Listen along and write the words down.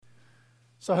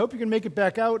So I hope you can make it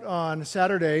back out on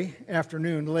Saturday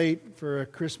afternoon late for a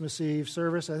Christmas Eve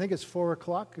service. I think it's 4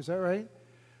 o'clock. Is that right?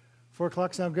 4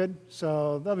 o'clock sound good?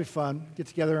 So that'll be fun. Get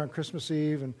together on Christmas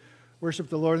Eve and worship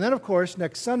the Lord. And then, of course,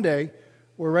 next Sunday,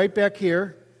 we're right back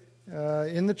here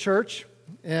in the church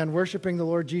and worshiping the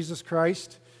Lord Jesus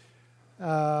Christ.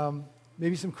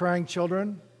 Maybe some crying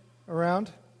children around.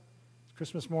 It's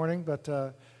Christmas morning, but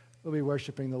we'll be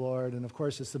worshiping the Lord. And, of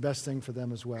course, it's the best thing for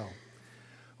them as well.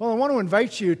 Well, I want to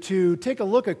invite you to take a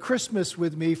look at Christmas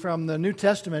with me from the New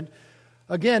Testament.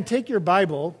 Again, take your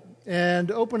Bible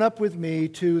and open up with me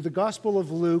to the Gospel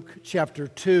of Luke, chapter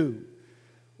 2.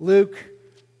 Luke,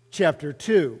 chapter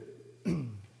 2.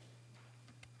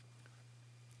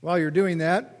 While you're doing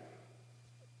that,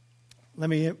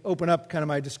 let me open up kind of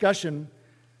my discussion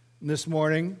this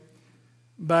morning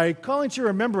by calling to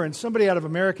remembrance somebody out of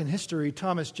American history,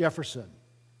 Thomas Jefferson.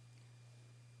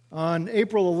 On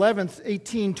April 11th,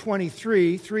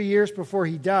 1823, 3 years before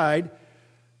he died,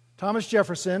 Thomas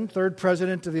Jefferson, third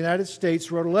president of the United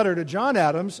States, wrote a letter to John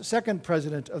Adams, second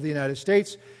president of the United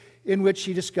States, in which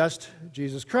he discussed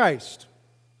Jesus Christ.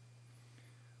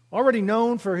 Already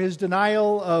known for his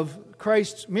denial of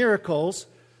Christ's miracles,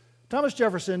 Thomas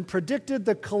Jefferson predicted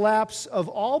the collapse of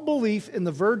all belief in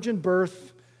the virgin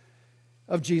birth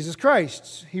of Jesus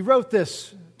Christ. He wrote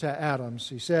this to Adams.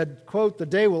 He said, quote, "The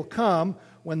day will come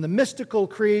when the mystical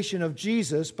creation of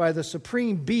Jesus by the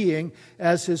Supreme Being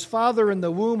as his Father in the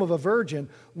womb of a virgin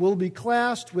will be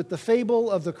classed with the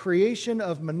fable of the creation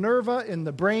of Minerva in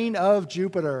the brain of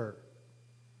Jupiter.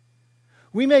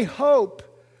 We may hope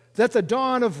that the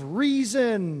dawn of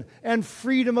reason and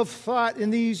freedom of thought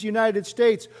in these United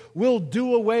States will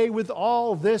do away with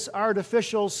all this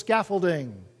artificial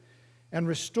scaffolding and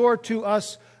restore to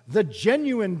us the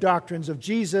genuine doctrines of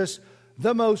Jesus,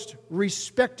 the most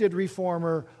respected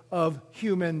reformer of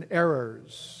human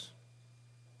errors."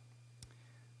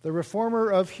 The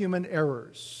reformer of human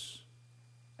errors.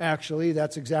 Actually,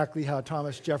 that's exactly how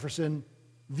Thomas Jefferson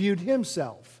viewed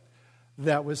himself.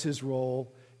 That was his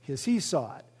role, as he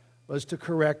saw it, was to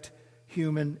correct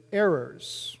human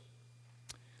errors.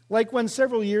 Like when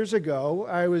several years ago,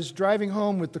 I was driving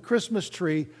home with the Christmas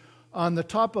tree on the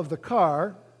top of the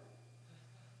car,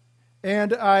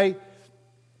 and I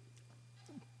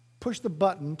pushed the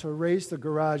button to raise the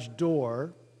garage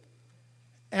door.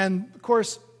 And, of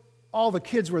course, all the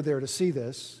kids were there to see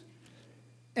this.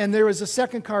 And there was a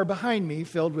second car behind me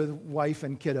filled with wife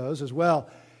and kiddos as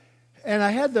well. And I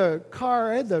had the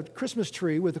Christmas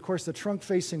tree with, of course, the trunk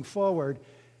facing forward.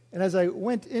 And as I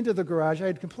went into the garage, I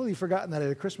had completely forgotten that I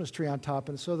had a Christmas tree on top.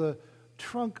 And so the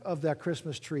trunk of that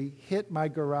Christmas tree hit my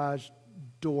garage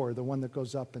door, the one that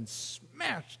goes up, and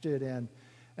smashed it in.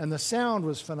 And the sound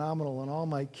was phenomenal, and all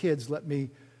my kids let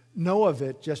me know of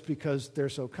it just because they're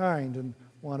so kind and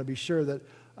want to be sure that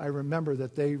I remember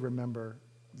that they remember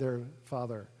their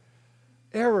father.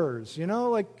 Errors,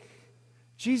 like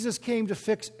Jesus came to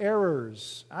fix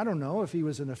errors. I don't know if he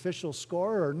was an official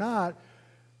scorer or not.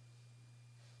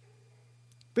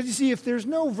 But you see, if there's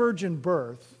no virgin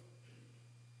birth,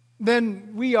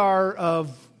 then we are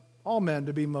of all men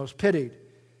to be most pitied.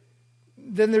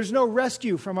 Then there's no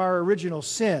rescue from our original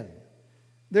sin.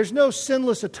 There's no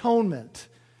sinless atonement.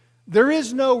 There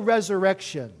is no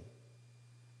resurrection.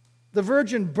 The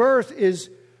virgin birth is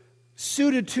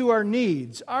suited to our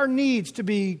needs to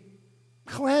be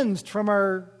cleansed from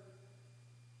our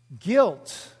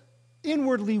guilt,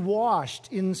 inwardly washed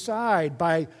inside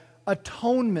by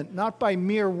atonement, not by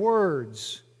mere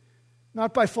words,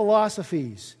 not by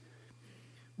philosophies.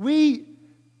 We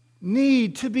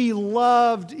need to be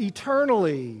loved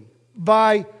eternally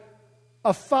by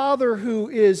a Father who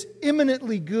is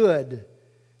imminently good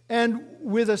and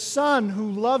with a Son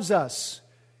who loves us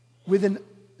with an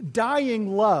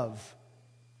dying love,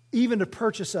 even to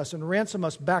purchase us and ransom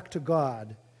us back to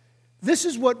God. This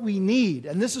is what we need,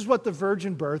 and this is what the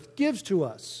virgin birth gives to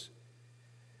us.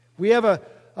 We have a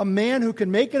man who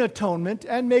can make an atonement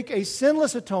and make a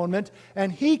sinless atonement,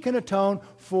 and he can atone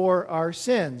for our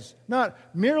sins. Not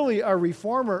merely a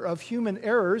reformer of human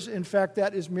errors. In fact,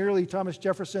 that is merely Thomas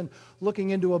Jefferson looking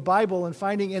into a Bible and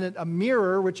finding in it a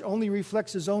mirror which only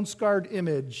reflects his own scarred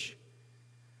image.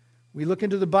 We look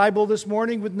into the Bible this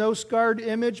morning with no scarred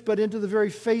image, but into the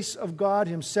very face of God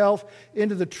himself,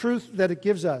 into the truth that it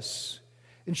gives us.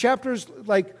 In chapters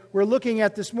like we're looking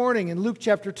at this morning in Luke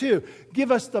chapter 2,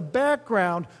 give us the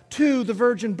background to the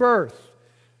virgin birth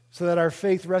so that our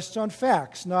faith rests on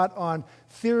facts, not on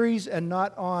theories and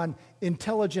not on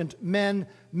intelligent men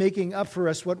making up for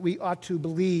us what we ought to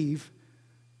believe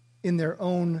in their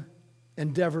own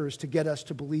endeavors to get us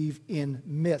to believe in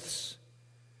myths.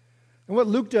 And what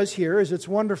Luke does here is it's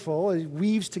wonderful. He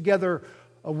weaves together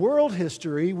a world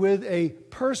history with a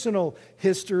personal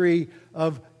history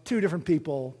of two different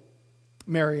people,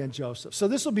 Mary and Joseph. So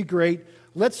this will be great.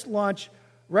 Let's launch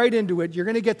right into it. You're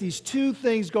going to get these two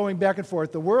things going back and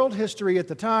forth, the world history at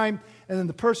the time and then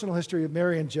the personal history of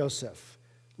Mary and Joseph.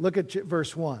 Look at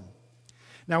verse 1.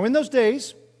 Now in those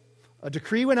days, a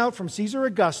decree went out from Caesar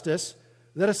Augustus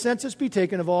that a census be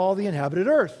taken of all the inhabited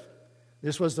earth.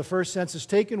 This was the first census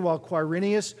taken while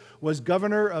Quirinius was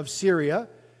governor of Syria,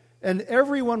 and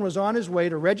everyone was on his way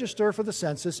to register for the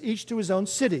census, each to his own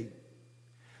city.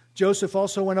 Joseph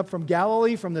also went up from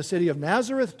Galilee, from the city of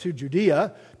Nazareth to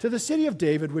Judea, to the city of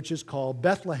David, which is called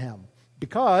Bethlehem,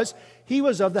 because he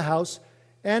was of the house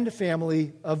and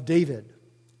family of David,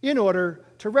 in order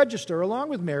to register along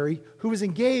with Mary, who was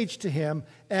engaged to him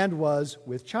and was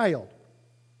with child.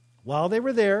 While they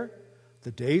were there, the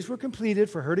days were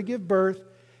completed for her to give birth,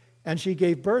 and she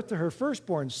gave birth to her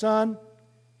firstborn son,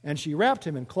 and she wrapped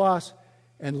him in cloths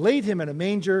and laid him in a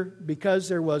manger because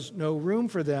there was no room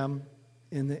for them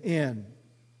in the inn.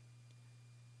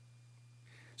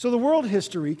 So the world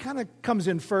history kind of comes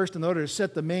in first in order to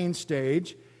set the main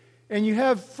stage. And you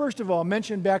have, first of all,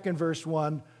 mentioned back in verse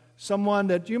 1, someone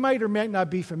that you might or might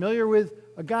not be familiar with,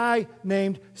 a guy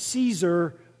named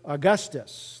Caesar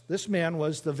Augustus. This man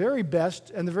was the very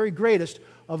best and the very greatest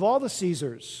of all the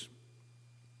Caesars.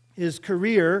 His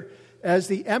career as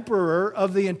the emperor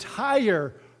of the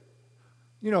entire,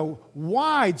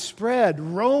 widespread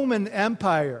Roman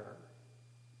Empire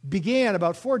began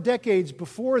about 4 decades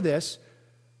before this,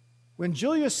 when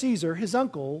Julius Caesar, his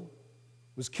uncle,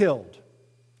 was killed.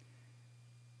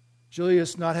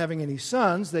 Julius not having any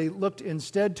sons, they looked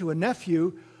instead to a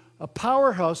nephew, a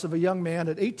powerhouse of a young man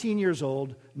at 18 years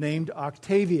old named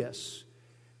Octavius.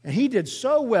 And he did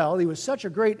so well, he was such a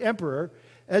great emperor,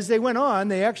 as they went on,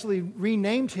 they actually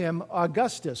renamed him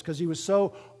Augustus because he was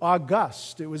so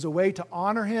august. It was a way to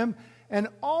honor him and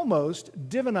almost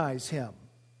divinize him,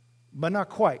 but not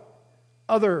quite.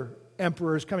 Other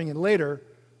emperors coming in later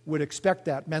would expect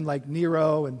that, men like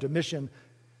Nero and Domitian,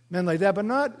 men like that, but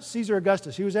not Caesar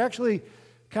Augustus. He was actually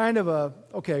kind of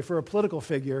for a political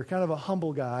figure, kind of a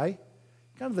humble guy,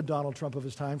 kind of the Donald Trump of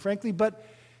his time, frankly, but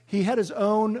he had his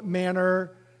own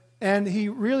manner, and he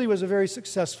really was a very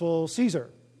successful Caesar,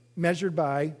 measured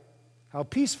by how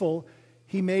peaceful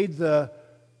he made the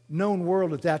known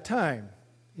world at that time.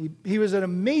 He was an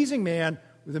amazing man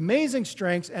with amazing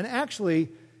strengths and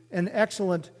actually an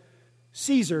excellent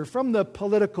Caesar from the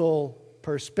political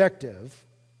perspective.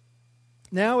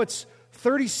 Now it's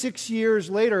 36 years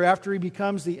later after he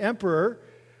becomes the emperor,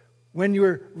 when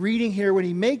you're reading here, when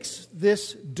he makes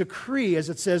this decree, as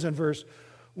it says in verse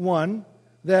 1,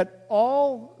 that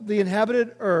all the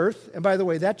inhabited earth, and by the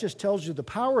way, that just tells you the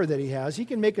power that he has. He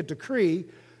can make a decree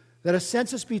that a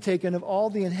census be taken of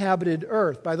all the inhabited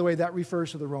earth. By the way, that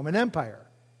refers to the Roman Empire.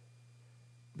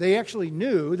 They actually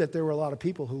knew that there were a lot of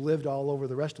people who lived all over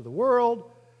the rest of the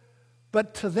world,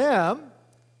 but to them,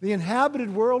 the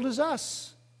inhabited world is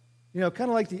us. Kind of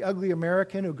like the ugly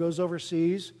American who goes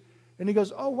overseas, and he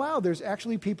goes, oh wow, there's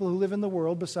actually people who live in the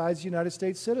world besides United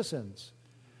States citizens.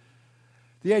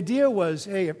 The idea was,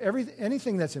 hey, if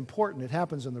anything that's important, it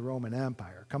happens in the Roman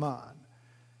Empire. Come on.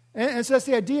 And so that's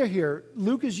the idea here.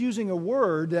 Luke is using a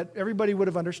word that everybody would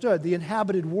have understood, the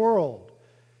inhabited world.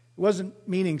 It wasn't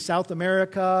meaning South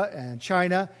America and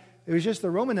China. It was just the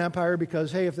Roman Empire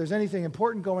because, hey, if there's anything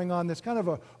important going on, that's kind of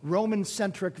a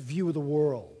Roman-centric view of the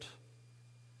world.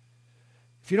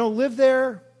 If you don't live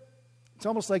there, it's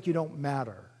almost like you don't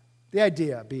matter. The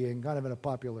idea being kind of in a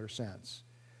popular sense.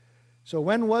 So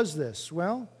when was this?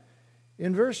 Well,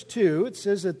 in verse 2, it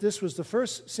says that this was the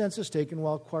first census taken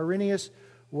while Quirinius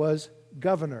was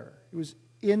governor. It was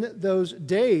in those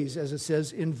days, as it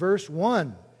says in verse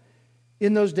 1.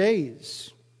 In those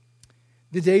days.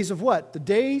 The days of what? The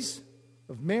days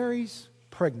of Mary's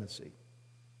pregnancy.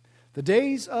 The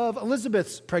days of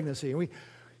Elizabeth's pregnancy. And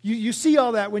you see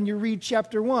all that when you read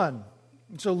chapter 1.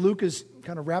 And so Luke is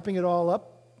kind of wrapping it all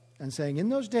up and saying, in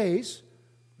those days,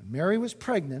 when Mary was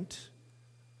pregnant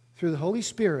through the Holy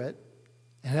Spirit,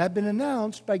 and had been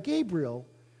announced by Gabriel,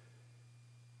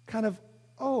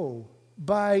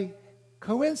 by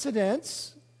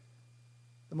coincidence,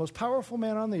 the most powerful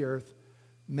man on the earth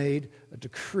made a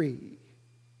decree.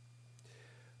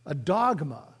 A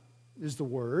dogma is the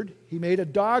word. He made a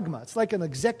dogma. It's like an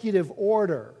executive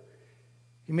order.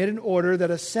 He made an order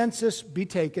that a census be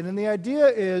taken, and the idea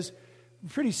is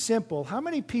pretty simple. How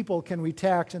many people can we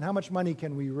tax and how much money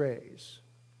can we raise?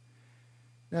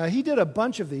 Now, he did a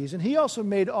bunch of these, and he also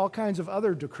made all kinds of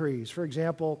other decrees. For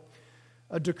example,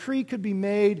 a decree could be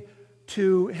made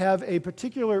to have a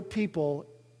particular people,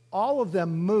 all of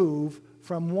them move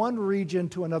from one region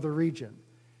to another region.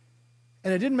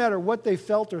 And it didn't matter what they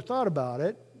felt or thought about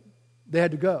it, they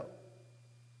had to go.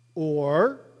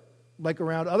 Or, like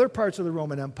around other parts of the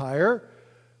Roman Empire,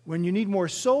 when you need more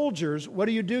soldiers, what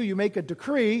do? You make a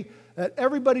decree that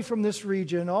everybody from this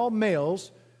region, all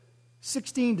males,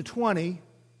 16 to 20,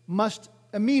 must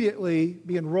immediately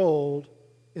be enrolled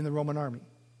in the Roman army,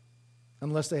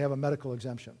 unless they have a medical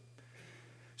exemption.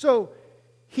 So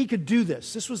he could do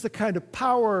this. This was the kind of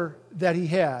power that he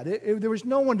had. There was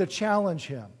no one to challenge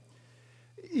him.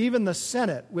 Even the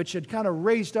Senate, which had kind of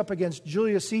raised up against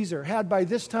Julius Caesar, had by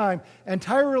this time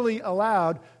entirely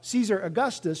allowed Caesar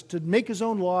Augustus to make his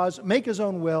own laws, make his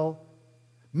own will,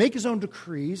 make his own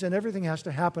decrees, and everything has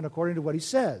to happen according to what he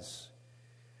says.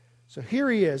 So here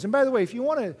he is. And by the way, if you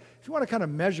want to kind of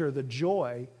measure the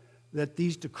joy that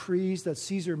these decrees that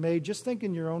Caesar made, just think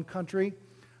in your own country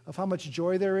of how much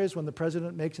joy there is when the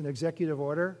president makes an executive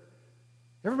order.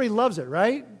 Everybody loves it,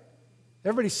 right?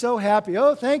 Everybody's so happy.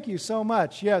 Oh, thank you so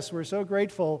much. Yes, we're so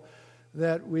grateful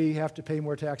that we have to pay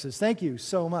more taxes. Thank you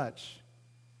so much.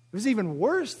 It was even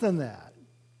worse than that.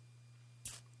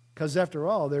 Because after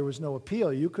all, there was no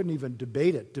appeal. You couldn't even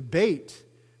debate it. Debate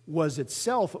was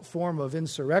itself a form of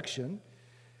insurrection.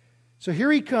 So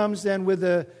here he comes then with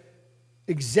the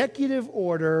executive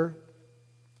order,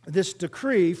 this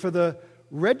decree for the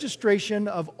registration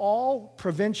of all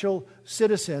provincial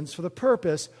citizens for the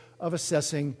purpose of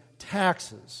assessing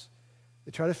taxes.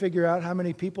 They try to figure out how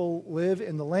many people live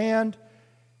in the land,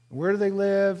 where do they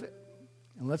live,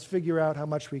 and let's figure out how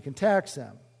much we can tax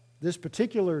them. This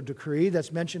particular decree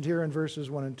that's mentioned here in verses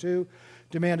 1 and 2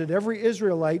 demanded every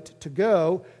Israelite to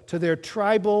go to their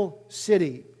tribal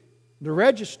city to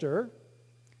register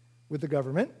with the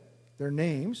government, their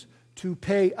names, to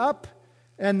pay up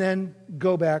and then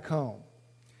go back home.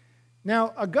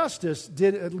 Now, Augustus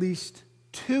did at least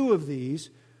 2 of these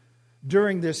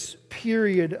during this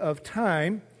period of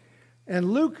time,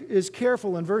 and Luke is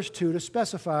careful in verse 2 to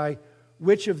specify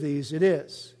which of these it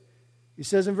is. He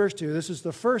says in verse 2, this is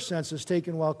the first census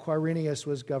taken while Quirinius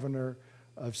was governor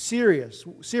of Syria.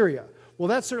 Well,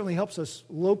 that certainly helps us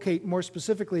locate more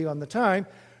specifically on the time.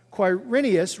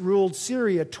 Quirinius ruled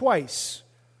Syria twice,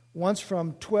 once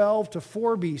from 12 to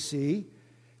 4 BC,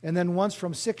 and then once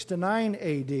from 6 to 9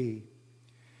 AD.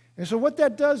 And so what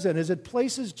that does then is it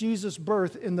places Jesus'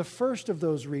 birth in the first of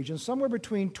those regions, somewhere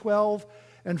between 12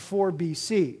 and 4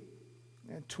 BC.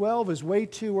 And 12 is way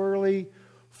too early.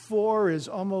 4 is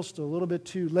almost a little bit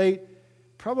too late.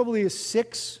 Probably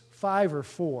 6, 5, or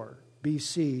 4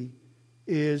 BC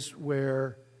is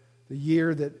where the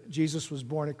year that Jesus was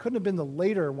born. It couldn't have been the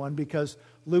later one because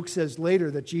Luke says later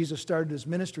that Jesus started his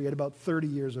ministry at about 30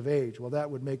 years of age. Well,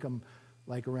 that would make him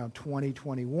like around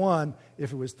 2021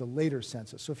 if it was the later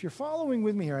census. So if you're following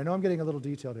with me here, I know I'm getting a little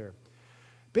detailed here.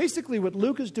 Basically, what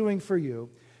Luke is doing for you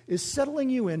is settling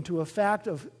you into a fact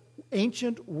of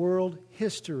ancient world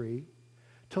history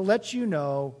to let you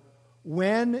know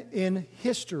when in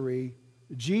history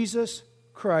Jesus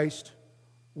Christ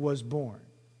was born.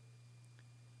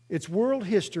 It's world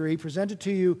history presented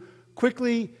to you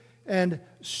quickly and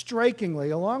strikingly,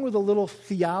 along with a little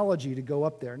theology to go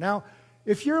up there. Now,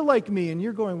 if you're like me and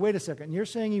you're going, wait a second, you're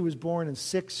saying he was born in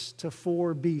 6 to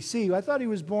 4 BC. I thought he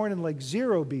was born in like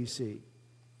 0 BC,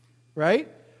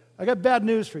 right? I got bad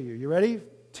news for you. You ready?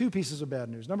 2 pieces of bad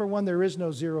news. Number 1, there is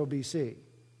no 0 BC.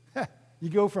 You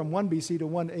go from 1 BC to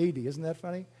 1 AD. Isn't that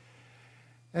funny?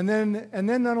 And then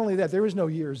not only that, there is no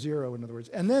year 0, in other words.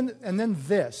 And then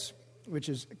this, which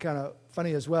is kind of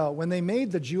funny as well. When they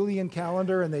made the Julian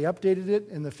calendar and they updated it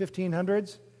in the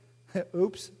 1500s,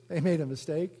 oops, they made a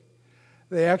mistake.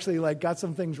 They actually got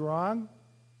some things wrong.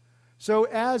 So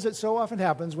as it so often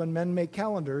happens when men make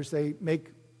calendars, they make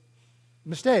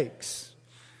mistakes.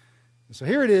 So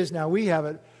here it is, now we have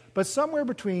it. But somewhere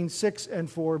between 6 and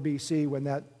 4 BC when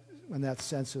that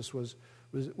census was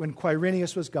when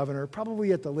Quirinius was governor,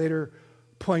 probably at the later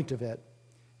point of it.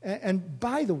 And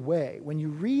by the way, when you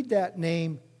read that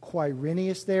name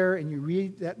Quirinius there and you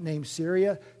read that name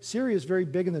Syria is very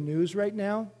big in the news right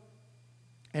now.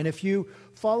 And if you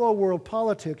follow world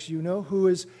politics, you know who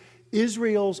is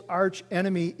Israel's arch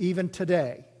enemy even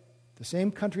today. The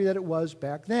same country that it was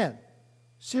back then,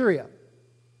 Syria.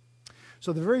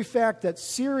 So the very fact that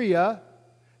Syria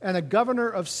and a governor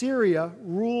of Syria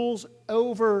rules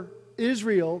over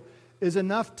Israel is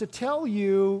enough to tell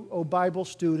you, O Bible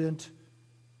student,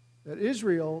 that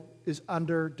Israel is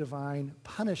under divine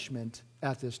punishment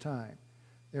at this time.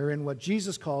 They're in what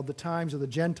Jesus called the times of the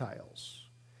Gentiles.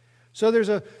 So there's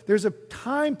a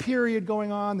time period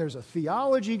going on, there's a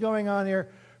theology going on here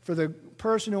for the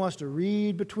person who wants to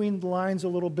read between the lines a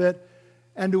little bit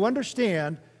and to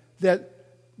understand that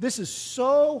this is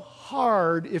so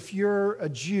hard if you're a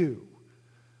Jew,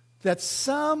 that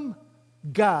some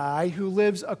guy who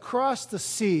lives across the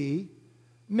sea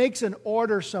makes an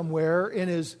order somewhere in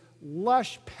his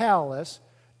lush palace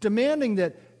demanding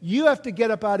that you have to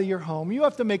get up out of your home, you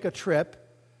have to make a trip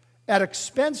at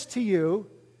expense to you,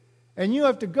 and you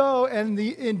have to go, and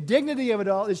the indignity of it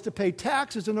all is to pay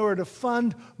taxes in order to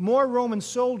fund more Roman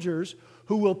soldiers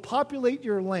who will populate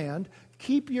your land,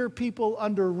 keep your people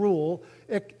under rule,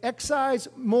 excise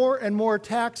more and more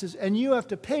taxes, and you have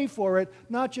to pay for it,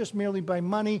 not just merely by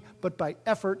money, but by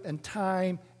effort and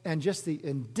time, and just the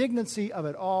indignancy of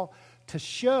it all to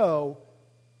show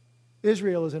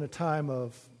Israel is in a time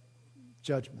of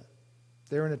judgment.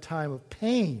 They're in a time of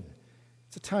pain.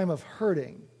 It's a time of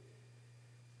hurting.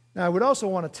 Now, I would also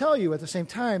want to tell you at the same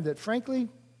time that, frankly,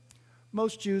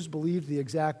 most Jews believed the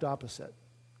exact opposite.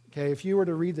 Okay, if you were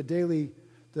to read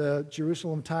the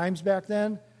Jerusalem Times back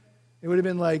then, it would have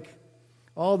been like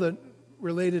all the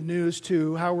related news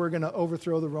to how we're going to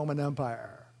overthrow the Roman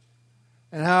Empire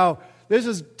and how this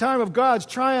is time of God's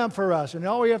triumph for us, and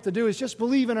all we have to do is just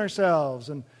believe in ourselves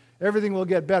and everything will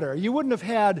get better. You wouldn't have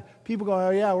had people going,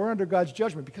 oh yeah, we're under God's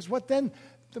judgment, because what then?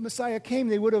 The Messiah came,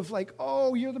 they would have like,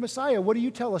 oh, you're the Messiah. What do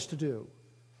you tell us to do?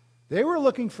 They were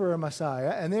looking for a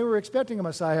Messiah, and they were expecting a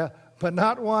Messiah, but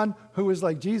not one who was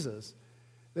like Jesus.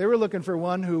 They were looking for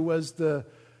one who was the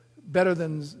better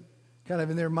than, kind of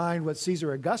in their mind, what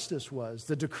Caesar Augustus was,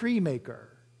 the decree maker.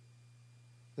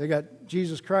 They got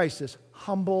Jesus Christ, this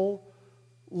humble,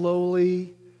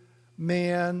 lowly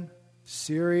man,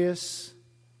 serious,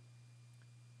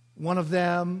 one of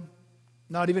them,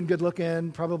 not even good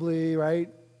looking, probably, right?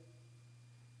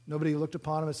 Nobody looked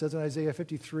upon him, it says in Isaiah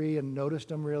 53, and noticed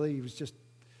him really. He was just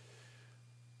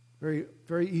very,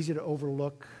 very easy to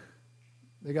overlook.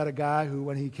 They got a guy who,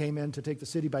 when he came in to take the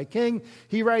city by king,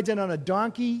 he rides in on a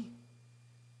donkey.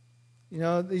 You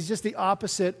know, he's just the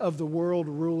opposite of the world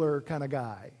ruler kind of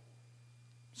guy.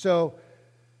 So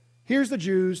here's the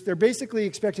Jews. They're basically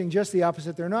expecting just the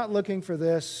opposite. They're not looking for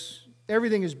this.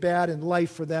 Everything is bad in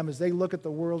life for them as they look at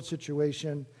the world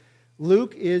situation.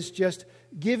 Luke is just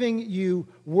giving you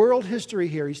world history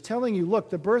here. He's telling you,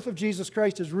 look, the birth of Jesus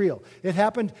Christ is real. It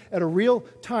happened at a real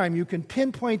time. You can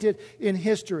pinpoint it in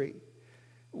history.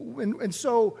 And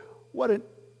so what an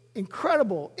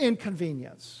incredible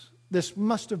inconvenience this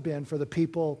must have been for the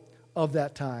people of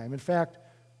that time. In fact,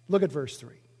 look at verse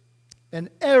 3. And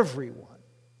everyone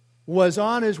was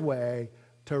on his way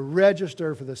to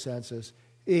register for the census,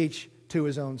 each to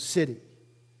his own city,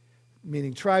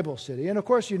 meaning tribal city. And of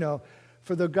course, you know,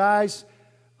 for the guys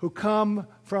who come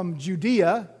from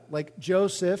Judea, like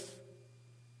Joseph,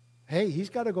 hey, he's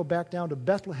got to go back down to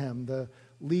Bethlehem, the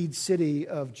lead city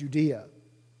of Judea.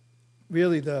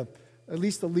 Really, at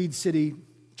least the lead city,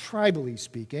 tribally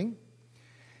speaking.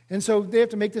 And so they have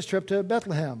to make this trip to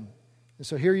Bethlehem. And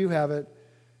so here you have it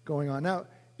going on. Now,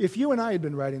 if you and I had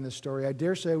been writing this story, I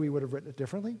dare say we would have written it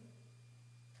differently.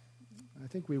 I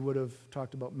think we would have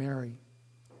talked about Mary.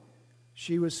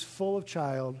 She was full of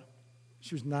child.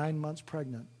 She was 9 months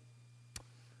pregnant.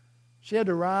 She had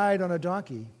to ride on a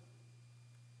donkey.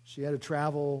 She had to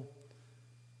travel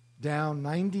down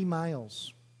 90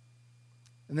 miles.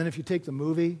 And then if you take the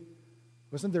movie,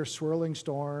 wasn't there swirling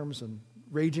storms and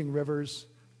raging rivers?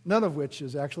 None of which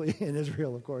is actually in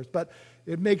Israel, of course. But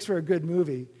it makes for a good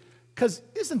movie. Because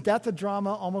isn't that the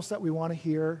drama almost that we want to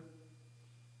hear?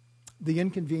 The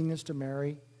inconvenience to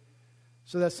Mary,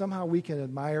 so that somehow we can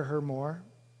admire her more.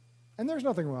 And there's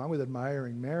nothing wrong with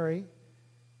admiring Mary.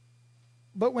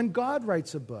 But when God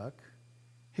writes a book,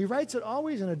 he writes it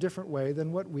always in a different way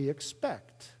than what we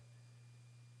expect.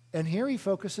 And here he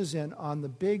focuses in on the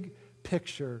big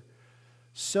picture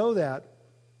so that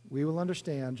we will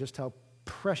understand just how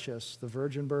precious the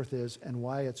virgin birth is and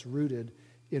why it's rooted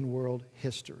in world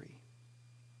history.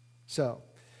 So,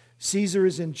 Caesar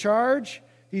is in charge.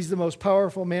 He's the most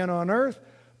powerful man on earth.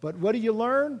 But what do you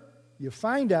learn? You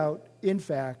find out, in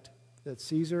fact, that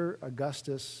Caesar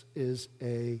Augustus is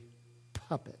a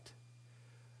puppet.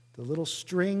 The little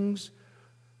strings,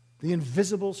 the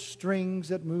invisible strings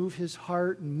that move his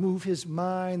heart and move his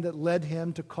mind that led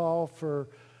him to call for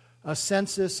a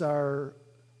census are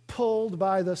pulled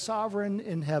by the sovereign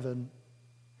in heaven.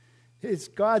 It's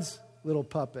God's little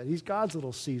puppet. He's God's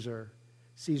little Caesar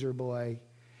boy.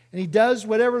 And he does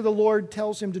whatever the Lord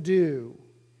tells him to do.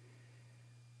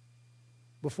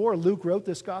 Before Luke wrote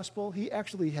this gospel, he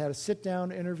actually had a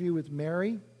sit-down interview with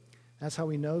Mary. That's how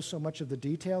we know so much of the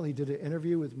detail. He did an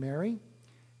interview with Mary.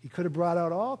 He could have brought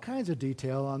out all kinds of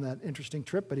detail on that interesting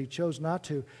trip, but he chose not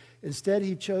to. Instead,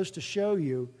 he chose to show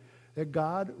you that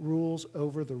God rules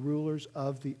over the rulers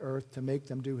of the earth to make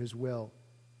them do his will.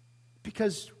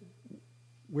 Because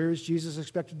where is Jesus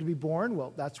expected to be born?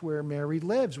 Well, that's where Mary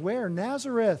lives. Where?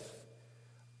 Nazareth,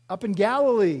 up in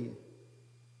Galilee,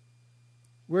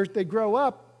 where they grow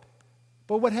up.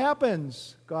 But what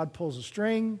happens? God pulls a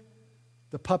string,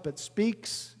 the puppet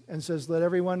speaks and says, let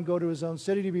everyone go to his own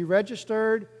city to be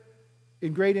registered.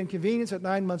 In great inconvenience, at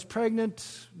 9 months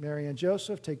pregnant, Mary and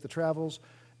Joseph take the travels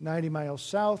 90 miles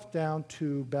south down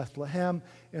to Bethlehem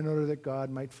in order that God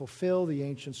might fulfill the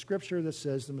ancient scripture that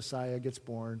says the Messiah gets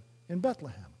born in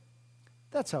Bethlehem.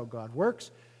 That's how God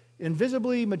works.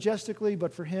 Invisibly, majestically,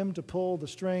 but for him to pull the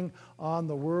string on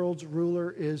the world's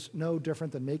ruler is no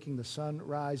different than making the sun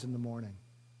rise in the morning.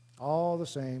 All the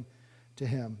same to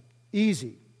him.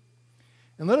 Easy.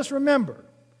 And let us remember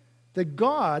that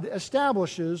God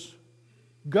establishes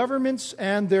governments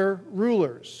and their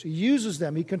rulers. He uses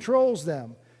them. He controls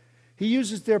them. He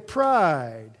uses their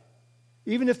pride,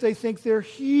 even if they think they're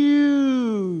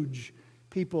huge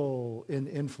people in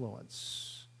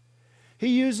influence. He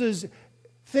uses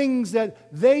things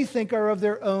that they think are of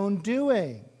their own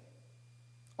doing,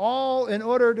 all in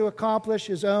order to accomplish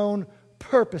his own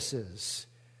purposes,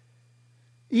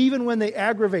 even when they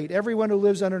aggravate everyone who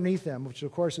lives underneath them, which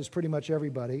of course is pretty much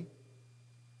everybody.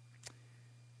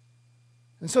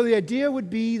 And so the idea would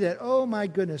be that, oh my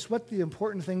goodness, what's the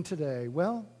important thing today?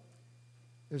 Well,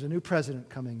 there's a new president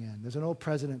coming in. There's an old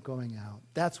president going out.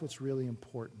 That's what's really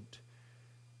important.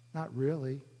 Not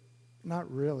really.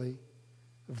 Not really.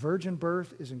 The virgin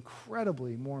birth is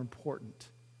incredibly more important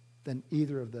than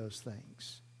either of those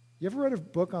things. You ever read a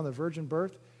book on the virgin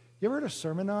birth? You ever heard a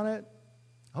sermon on it?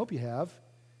 I hope you have.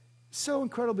 It's so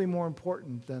incredibly more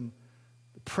important than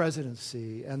the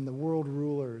presidency and the world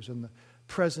rulers and the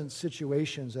present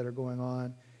situations that are going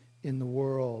on in the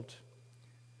world.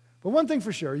 But one thing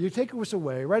for sure, you take this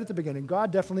away right at the beginning,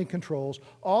 God definitely controls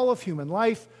all of human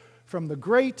life, from the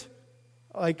great,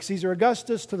 like Caesar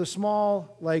Augustus, to the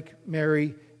small, like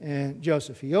Mary and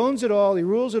Joseph. He owns it all, he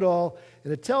rules it all,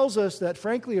 and it tells us that,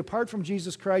 frankly, apart from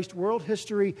Jesus Christ, world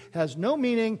history has no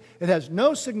meaning, it has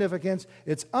no significance,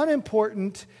 it's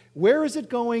unimportant. Where is it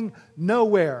going?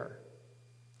 Nowhere.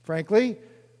 Frankly,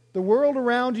 the world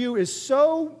around you is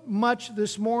so much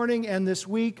this morning and this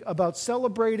week about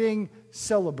celebrating.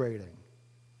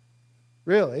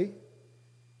 Really.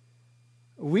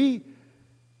 We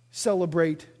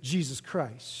celebrate Jesus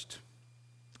Christ.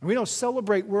 We don't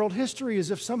celebrate world history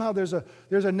as if somehow there's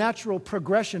a natural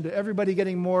progression to everybody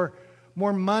getting more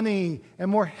money and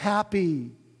more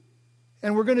happy.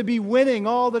 And we're going to be winning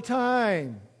all the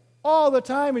time. All the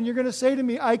time. And you're going to say to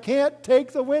me, I can't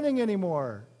take the winning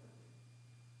anymore.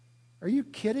 Are you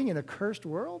kidding? In a cursed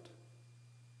world?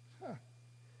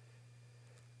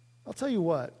 I'll tell you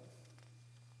what.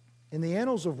 In the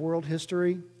annals of world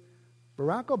history,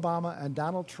 Barack Obama and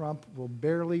Donald Trump will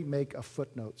barely make a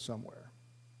footnote somewhere.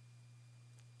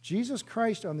 Jesus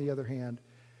Christ, on the other hand,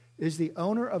 is the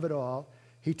owner of it all.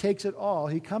 He takes it all.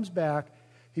 He comes back.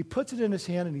 He puts it in his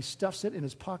hand and he stuffs it in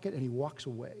his pocket and he walks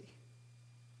away.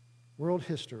 World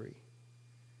history.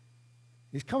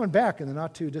 He's coming back in the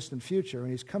not too distant future,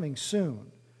 and he's coming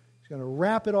soon. He's going to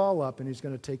wrap it all up, and he's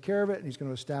going to take care of it, and he's going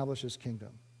to establish his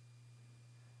kingdom.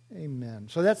 Amen.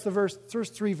 So that's the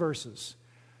first three verses.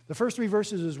 The first three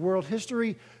verses is world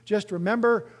history. Just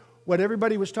remember what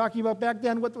everybody was talking about back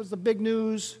then. What was the big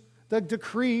news? The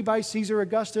decree by Caesar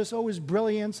Augustus, his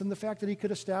brilliance and the fact that he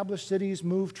could establish cities,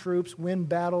 move troops, win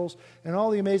battles, and all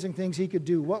the amazing things he could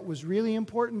do. What was really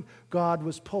important? God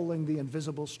was pulling the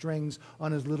invisible strings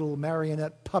on his little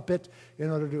marionette puppet in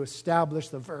order to establish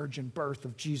the virgin birth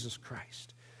of Jesus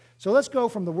Christ. So let's go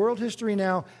from the world history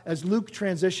now, as Luke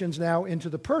transitions now into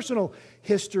the personal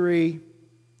history.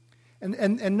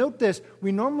 And note this,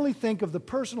 we normally think of the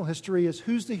personal history as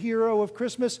who's the hero of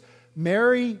Christmas?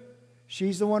 Mary.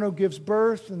 She's the one who gives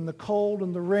birth, and the cold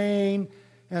and the rain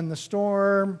and the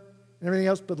storm and everything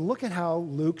else. But look at how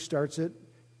Luke starts it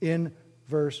in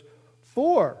verse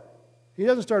 4. He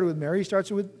doesn't start it with Mary. He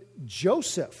starts it with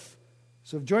Joseph.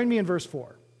 So join me in verse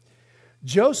 4.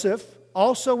 Joseph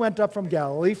also went up from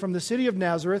Galilee, from the city of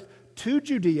Nazareth to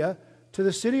Judea, to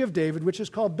the city of David, which is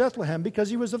called Bethlehem, because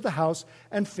he was of the house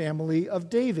and family of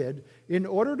David, in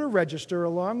order to register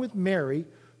along with Mary,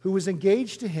 who was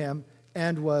engaged to him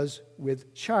and was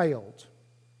with child.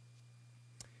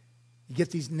 You get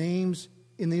these names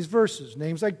in these verses.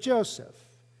 Names like Joseph,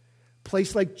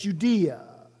 place like Judea,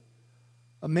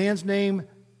 a man's name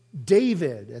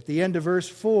David at the end of verse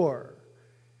 4.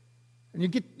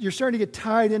 And you're starting to get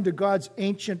tied into God's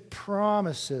ancient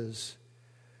promises.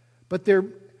 But they're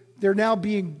now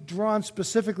being drawn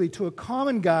specifically to a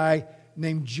common guy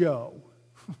named Joe.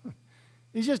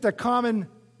 He's just a common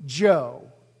Joe.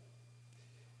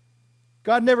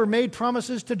 God never made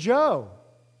promises to Joe.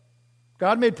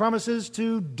 God made promises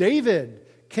to David,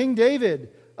 King David,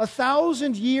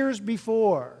 1,000 years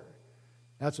before.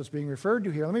 That's what's being referred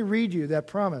to here. Let me read you that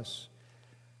promise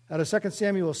out of 2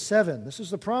 Samuel 7. This is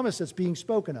the promise that's being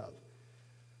spoken of.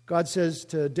 God says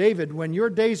to David, "When your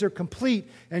days are complete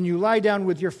and you lie down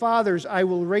with your fathers, I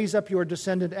will raise up your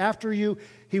descendant after you.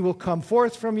 He will come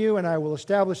forth from you, and I will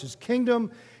establish his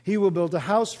kingdom. He will build a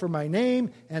house for my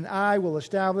name, and I will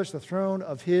establish the throne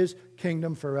of his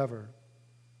kingdom forever."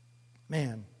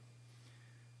 Man,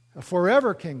 a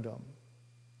forever kingdom.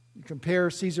 You compare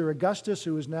Caesar Augustus,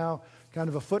 who is now kind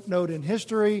of a footnote in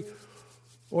history,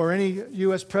 or any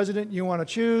U.S. president you want to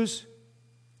choose.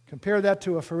 Compare that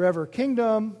to a forever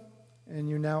kingdom, and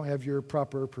you now have your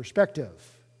proper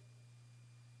perspective.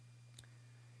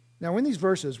 Now, in these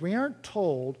verses, we aren't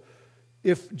told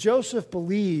if Joseph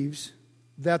believes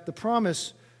that the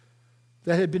promise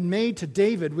that had been made to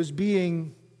David was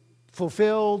being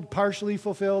fulfilled, partially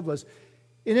fulfilled. Was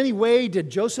in any way, did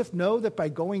Joseph know that by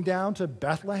going down to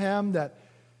Bethlehem that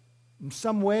in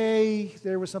some way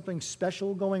there was something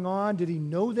special going on? Did he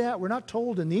know that? We're not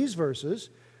told in these verses.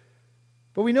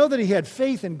 But we know that he had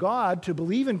faith in God, to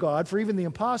believe in God for even the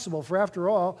impossible. For after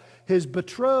all, his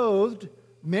betrothed,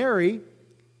 Mary,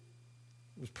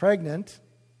 was pregnant.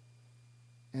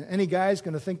 And any guy's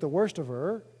going to think the worst of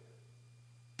her.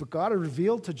 But God had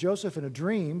revealed to Joseph in a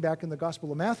dream, back in the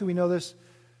Gospel of Matthew, we know this,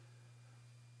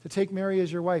 to take Mary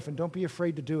as your wife. And don't be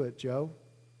afraid to do it, Joe.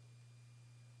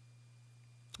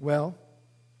 Well,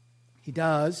 he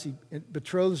does. He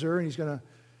betroths her, and he's going to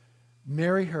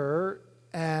marry her.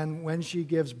 And when she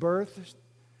gives birth,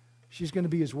 she's going to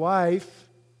be his wife.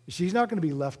 She's not going to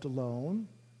be left alone.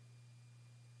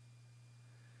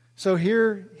 So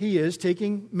here he is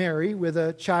taking Mary with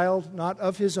a child not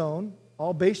of his own,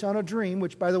 all based on a dream,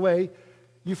 which, by the way,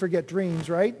 you forget dreams,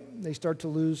 right? They start to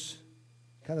lose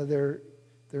kind of their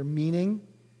meaning.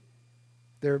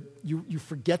 You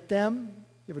forget them.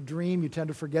 You have a dream, you tend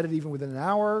to forget it even within an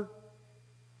hour.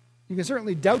 You can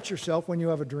certainly doubt yourself when you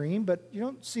have a dream, but you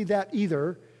don't see that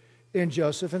either in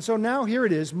Joseph. And so now here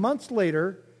it is, months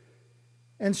later,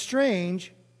 and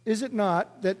strange, is it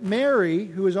not, that Mary,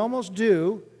 who is almost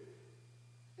due,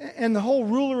 and the whole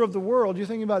ruler of the world, you're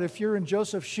thinking about if you're in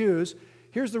Joseph's shoes,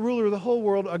 here's the ruler of the whole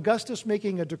world, Augustus,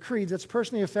 making a decree that's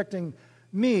personally affecting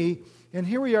me, and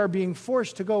here we are being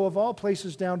forced to go, of all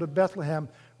places, down to Bethlehem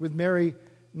with Mary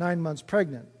 9 months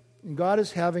pregnant. And God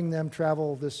is having them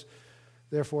travel this,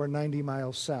 therefore, 90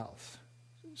 miles south.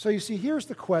 So you see, here's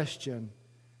the question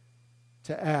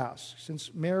to ask,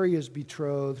 since Mary is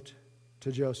betrothed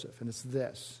to Joseph, and it's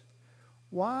this: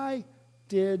 why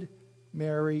did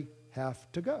Mary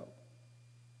have to go?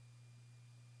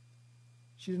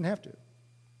 She didn't have to.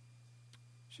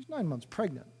 She's 9 months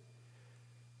pregnant.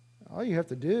 All you have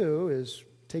to do is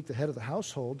take the head of the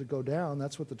household to go down.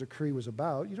 That's what the decree was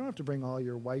about. You don't have to bring all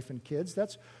your wife and kids.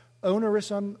 That's onerous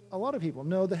on a lot of people.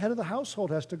 No, the head of the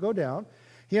household has to go down.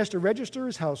 He has to register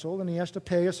his household, and he has to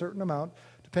pay a certain amount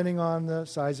depending on the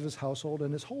size of his household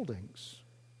and his holdings.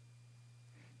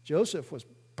 Joseph was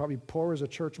probably poor as a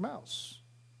church mouse.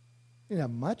 He didn't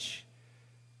have much.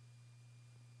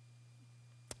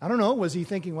 I don't know, was he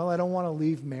thinking, well, I don't want to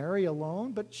leave Mary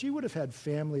alone? But she would have had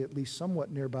family at least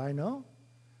somewhat nearby, no?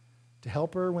 To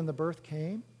help her when the birth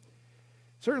came.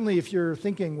 Certainly if you're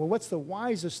thinking, well, what's the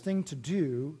wisest thing to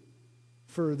do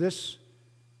for this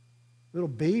little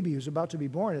baby who's about to be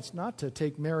born? It's not to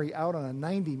take Mary out on a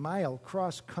 90-mile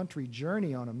cross-country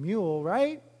journey on a mule,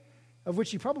 right? Of which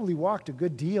she probably walked a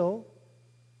good deal.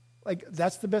 Like,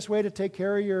 that's the best way to take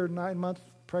care of your 9-month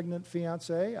pregnant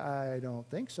fiancé? I don't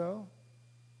think so.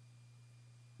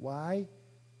 Why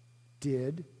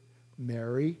did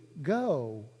Mary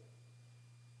go?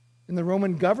 In the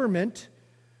Roman government,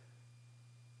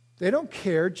 they don't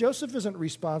care. Joseph isn't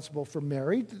responsible for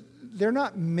Mary. They're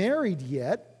not married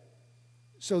yet,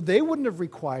 so they wouldn't have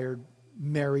required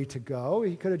Mary to go.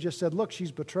 He could have just said, look,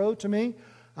 she's betrothed to me.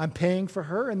 I'm paying for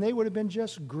her, and they would have been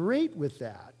just great with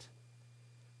that.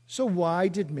 So why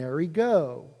did Mary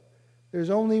go? There's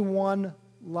only one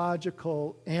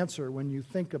logical answer when you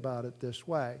think about it this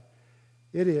way.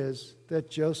 It is that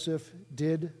Joseph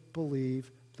did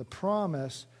believe the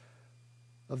promise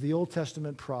of the Old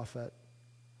Testament prophet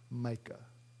Micah,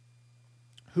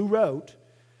 who wrote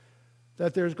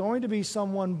that there's going to be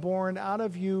someone born out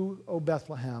of you, O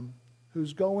Bethlehem,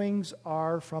 whose goings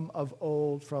are from of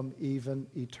old, from even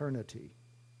eternity.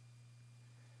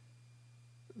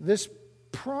 This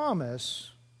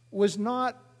promise was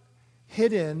not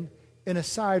hidden in a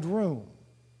side room.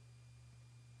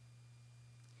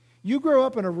 You grow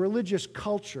up in a religious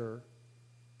culture,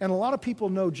 and a lot of people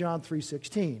know John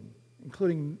 3:16,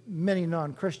 including many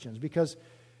non-Christians, because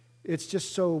it's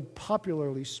just so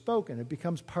popularly spoken. It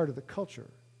becomes part of the culture.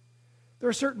 There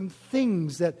are certain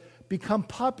things that become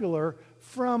popular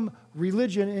from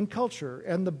religion and culture,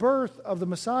 and the birth of the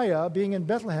Messiah being in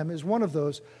Bethlehem is one of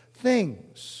those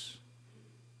things.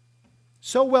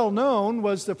 So well known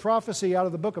was the prophecy out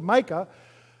of the book of Micah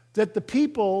that the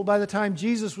people, by the time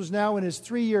Jesus was now in his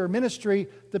 3-year ministry,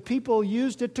 the people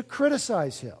used it to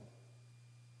criticize him.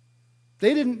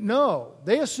 They didn't know.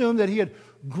 They assumed that he had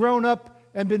grown up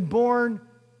and been born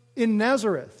in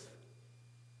Nazareth.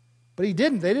 But he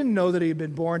didn't. They didn't know that he had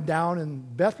been born down in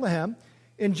Bethlehem.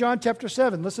 In John chapter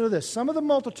 7, listen to this. Some of the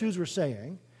multitudes were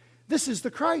saying, "This is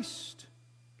the Christ."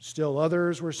 Still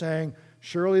others were saying,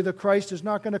 "Surely the Christ is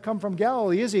not going to come from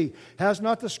Galilee, is he? Has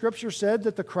not the Scripture said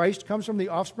that the Christ comes from the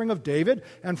offspring of David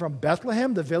and from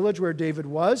Bethlehem, the village where David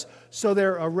was?" So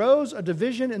there arose a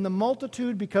division in the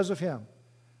multitude because of him.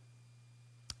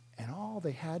 And all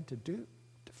they had to do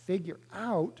to figure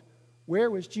out where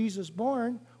was Jesus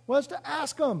born was to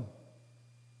ask him.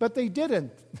 But they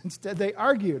didn't. Instead, they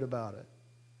argued about it.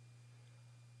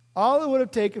 All it would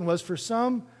have taken was for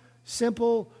some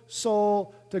simple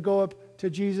soul to go up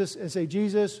to Jesus and say,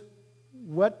 "Jesus,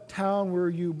 what town were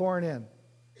you born in?"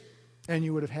 And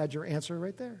you would have had your answer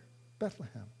right there,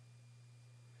 Bethlehem.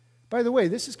 By the way,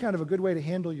 this is kind of a good way to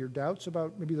handle your doubts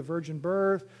about maybe the virgin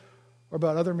birth or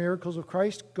about other miracles of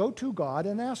Christ. Go to God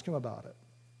and ask him about it.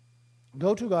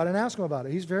 Go to God and ask him about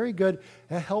it. He's very good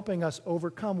at helping us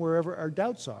overcome wherever our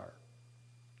doubts are,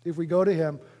 if we go to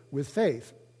him with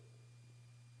faith.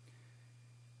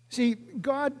 See,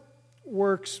 God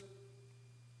works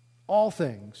all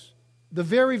things. The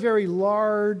very, very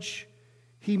large,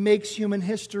 he makes human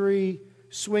history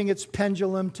swing its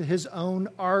pendulum to his own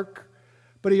arc.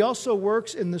 But he also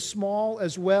works in the small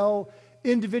as well.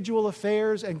 Individual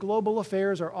affairs and global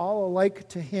affairs are all alike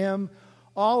to him.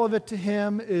 All of it to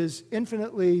him is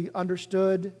infinitely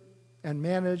understood and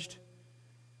managed.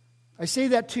 I say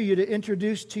that to you to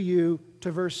introduce to you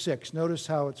to verse 6. Notice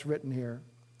how it's written here.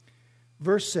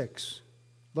 Verse 6,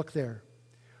 look there.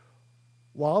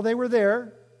 While they were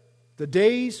there, the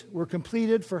days were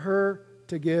completed for her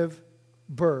to give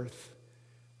birth.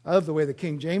 I love the way the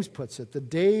King James puts it. The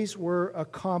days were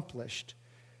accomplished.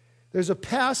 There's a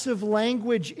passive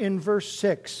language in verse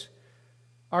 6.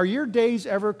 Are your days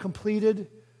ever completed?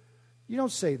 You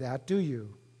don't say that, do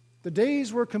you? The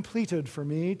days were completed for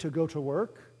me to go to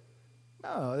work.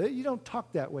 No, you don't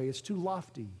talk that way. It's too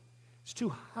lofty. It's too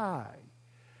high.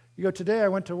 You go, "Today I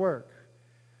went to work."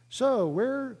 "So,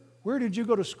 where did you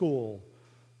go to school?"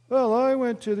 "Well, I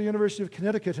went to the University of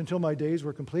Connecticut until my days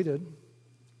were completed."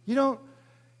 You don't,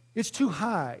 it's too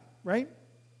high, right?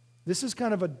 This is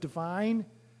kind of a divine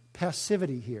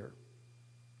passivity here.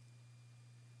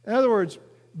 In other words,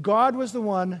 God was the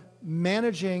one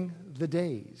managing the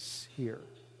days here.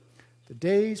 The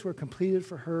days were completed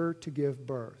for her to give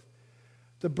birth.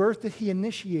 The birth that he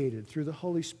initiated through the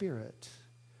Holy Spirit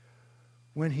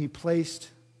when he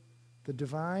placed the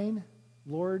divine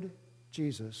Lord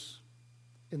Jesus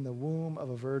in the womb of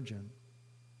a virgin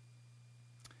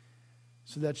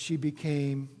so that she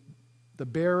became the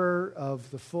bearer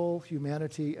of the full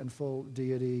humanity and full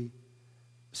deity,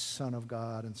 Son of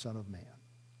God and Son of Man.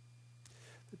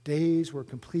 The days were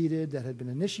completed that had been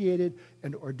initiated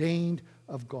and ordained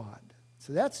of God.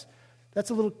 So that's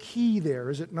a little key there,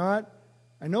 is it not?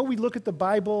 I know we look at the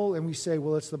Bible and we say,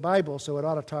 well, it's the Bible, so it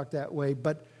ought to talk that way.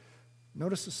 But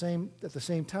notice at the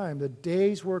same time, the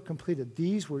days were completed.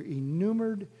 These were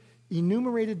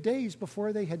enumerated days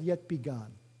before they had yet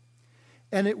begun.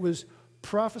 And it was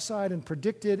prophesied and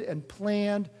predicted and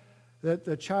planned that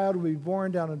the child would be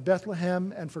born down in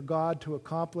Bethlehem, and for God to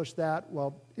accomplish that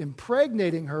while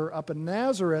impregnating her up in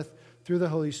Nazareth through the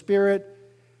Holy Spirit,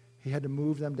 he had to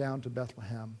move them down to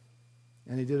Bethlehem.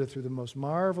 And he did it through the most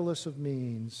marvelous of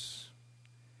means.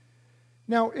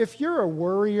 Now, if you're a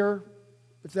worrier,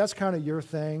 if that's kind of your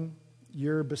thing,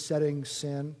 your besetting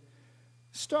sin,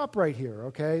 stop right here,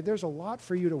 okay? There's a lot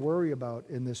for you to worry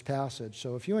about in this passage.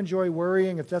 So if you enjoy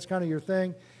worrying, if that's kind of your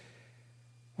thing,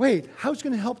 wait, how's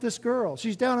going to help this girl?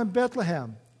 She's down in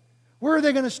Bethlehem. Where are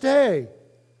they going to stay?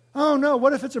 Oh, no,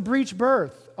 what if it's a breech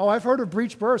birth? Oh, I've heard of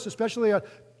breech births, especially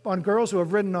on girls who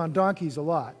have ridden on donkeys a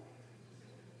lot.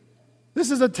 This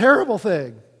is a terrible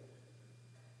thing.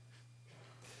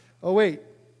 Oh, wait.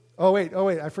 Oh, wait,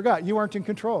 I forgot. You aren't in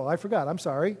control. I forgot. I'm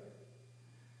sorry.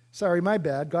 Sorry, my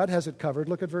bad. God has it covered.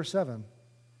 Look at verse 7.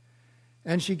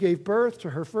 And she gave birth to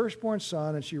her firstborn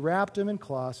son, and she wrapped him in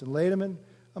cloths and laid him in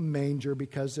a manger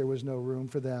because there was no room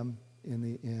for them in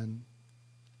the inn.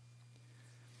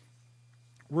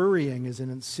 Worrying is an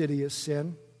insidious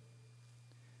sin.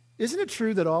 Isn't it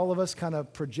true that all of us kind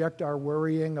of project our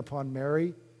worrying upon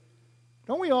Mary?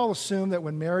 Don't we all assume that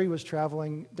when Mary was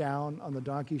traveling down on the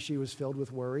donkey, she was filled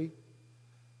with worry?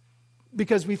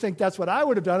 Because we think that's what I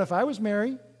would have done if I was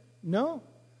Mary? No.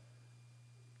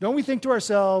 Don't we think to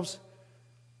ourselves,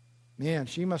 man,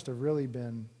 she must have really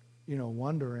been,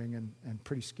 wondering and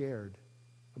pretty scared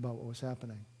about what was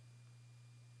happening.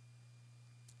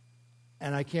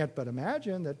 And I can't but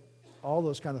imagine that all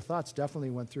those kind of thoughts definitely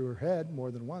went through her head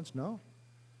more than once, no?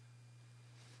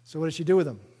 So what did she do with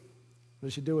them? What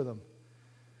did she do with them?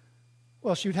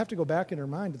 Well, she would have to go back in her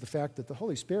mind to the fact that the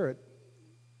Holy Spirit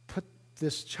put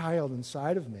this child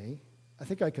inside of me. I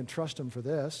think I can trust him for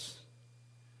this.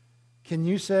 Can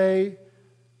you say,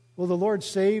 well, the Lord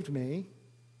saved me,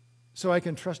 so I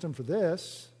can trust him for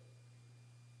this?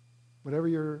 Whatever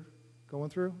you're going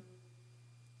through.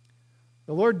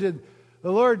 The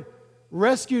Lord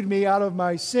rescued me out of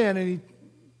my sin, and he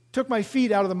took my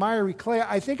feet out of the miry clay.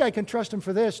 I think I can trust him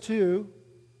for this too.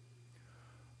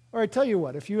 Or I tell you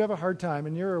what, if you have a hard time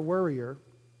and you're a worrier,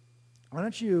 why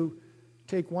don't you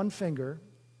take one finger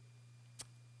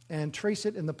and trace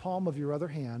it in the palm of your other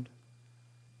hand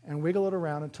and wiggle it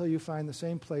around until you find the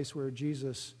same place where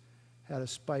Jesus had a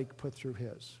spike put through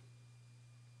his,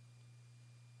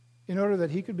 in order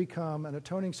that he could become an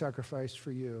atoning sacrifice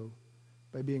for you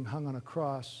by being hung on a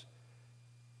cross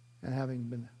and having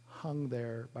been hung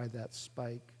there by that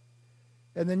spike.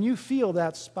 And then you feel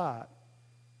that spot,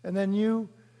 and then you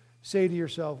say to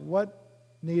yourself,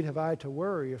 what need have I to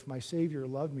worry if my Savior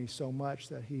loved me so much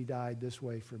that he died this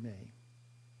way for me?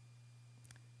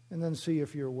 And then see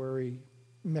if your worry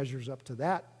measures up to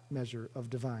that measure of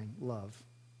divine love.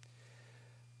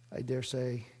 I dare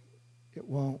say it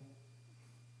won't.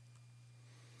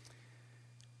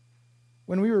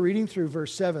 When we were reading through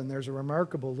verse 7, there's a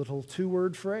remarkable little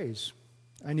two-word phrase.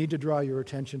 I need to draw your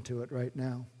attention to it right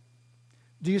now.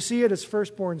 Do you see it as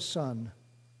firstborn son?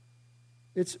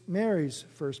 It's Mary's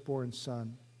firstborn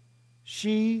son.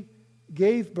 She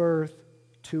gave birth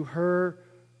to her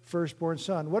firstborn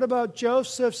son. What about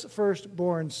Joseph's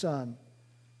firstborn son?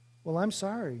 Well, I'm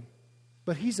sorry,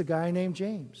 but he's a guy named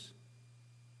James.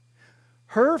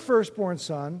 Her firstborn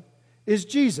son is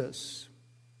Jesus.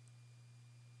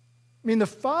 I mean, the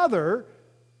father,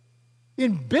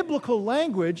 in biblical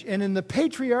language and in the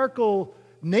patriarchal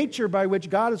nature by which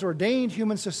God has ordained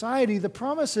human society, the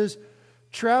promises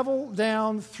travel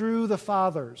down through the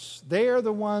fathers. They are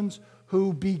the ones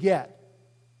who beget.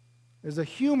 There's a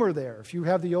humor there. If you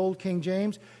have the old King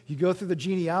James, you go through the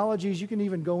genealogies. You can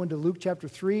even go into Luke chapter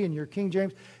 3 in your King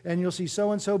James, and you'll see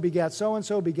so-and-so begat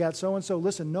so-and-so begat so-and-so.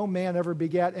 Listen, no man ever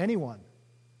begat anyone.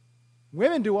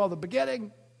 Women do all the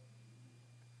begetting.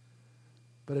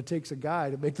 But it takes a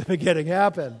guy to make the begetting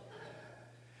happen.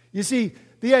 You see,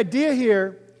 the idea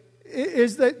here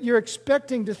is that you're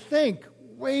expecting to think,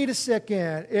 wait a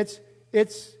second,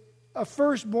 it's a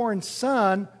firstborn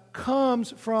son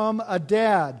comes from a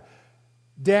dad.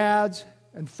 Dads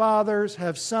and fathers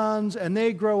have sons, and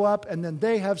they grow up, and then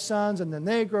they have sons, and then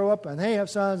they grow up, and they have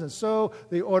sons, and so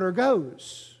the order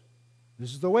goes.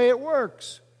 This is the way it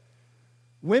works.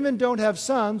 Women don't have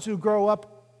sons who grow up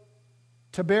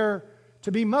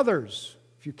to be mothers,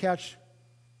 if you catch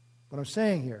what I'm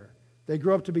saying here. They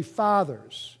grow up to be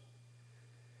fathers.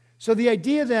 So the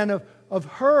idea then of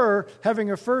her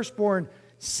having a firstborn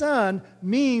son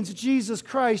means Jesus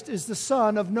Christ is the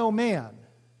son of no man.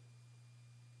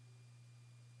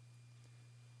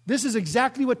 This is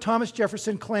exactly what Thomas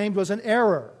Jefferson claimed was an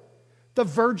error, the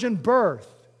virgin birth.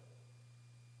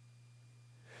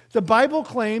 The Bible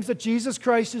claims that Jesus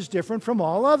Christ is different from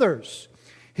all others.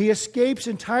 He escapes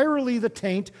entirely the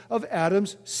taint of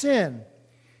Adam's sin.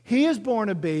 He is born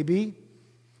a baby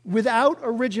without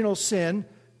original sin,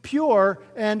 pure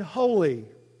and holy.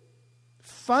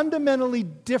 Fundamentally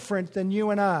different than you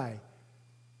and I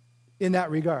in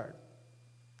that regard.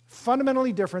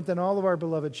 Fundamentally different than all of our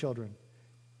beloved children.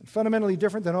 And fundamentally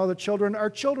different than all the children our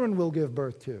children will give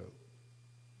birth to.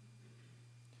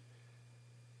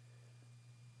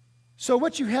 So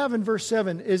what you have in verse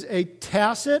 7 is a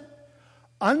tacit,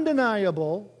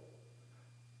 undeniable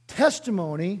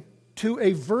testimony to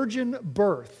a virgin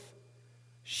birth.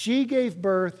 She gave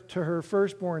birth to her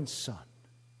firstborn son.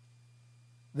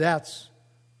 That's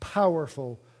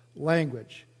powerful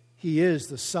language. He is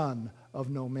the son of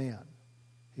no man.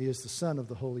 He is the Son of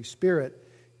the Holy Spirit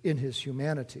in his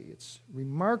humanity. It's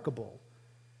remarkable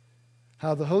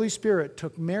how the Holy Spirit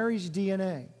took Mary's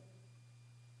DNA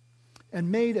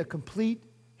and made a complete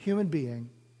human being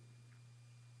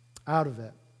out of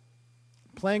it.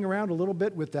 Playing around a little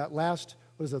bit with that last,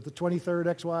 what is it, the 23rd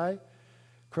XY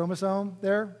chromosome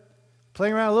there?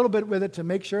 Playing around a little bit with it to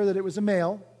make sure that it was a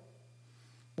male,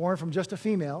 born from just a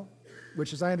female,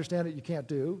 which, as I understand it, you can't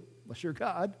do unless you're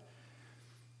God.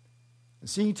 And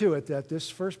seeing to it that this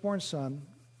firstborn son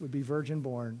would be virgin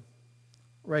born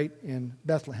right in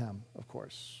Bethlehem, of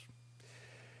course.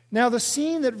 Now, the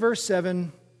scene that verse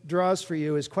 7 draws for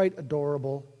you is quite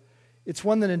adorable. It's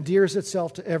one that endears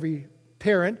itself to every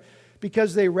parent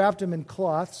because they wrapped him in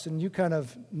cloths, and you kind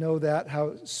of know that,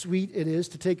 how sweet it is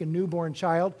to take a newborn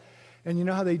child. And you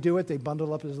know how they do it? They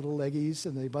bundle up his little leggies,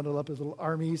 and they bundle up his little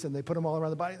armies, and they put them all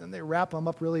around the body, and then they wrap him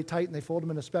up really tight, and they fold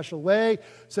him in a special way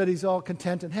so that he's all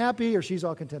content and happy, or she's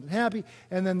all content and happy.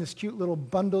 And then this cute little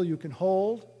bundle you can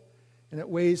hold, and it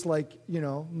weighs like,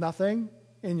 nothing,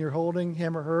 and you're holding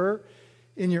him or her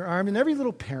in your arm. And every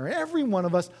little parent, every one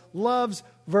of us loves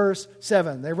verse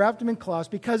 7. They wrapped him in cloths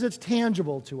because it's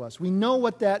tangible to us. We know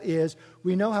what that is.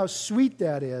 We know how sweet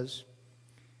that is.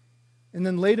 And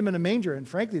then laid him in a manger. And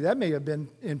frankly, that may have been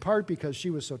in part because she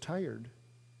was so tired.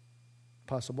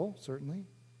 Possible, certainly.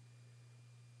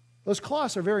 Those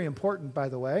cloths are very important, by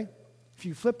the way. If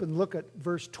you flip and look at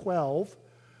verse 12,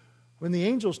 when the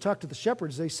angels talk to the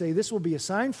shepherds, they say, "This will be a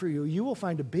sign for you. You will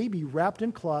find a baby wrapped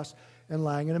in cloths and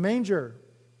lying in a manger."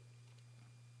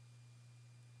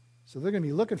 So they're going to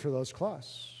be looking for those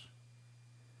cloths.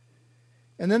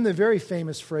 And then the very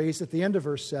famous phrase at the end of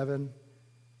verse 7,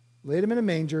 laid him in a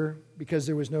manger because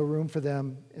there was no room for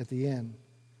them at the inn.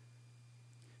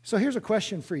 So here's a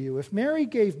question for you. If Mary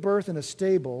gave birth in a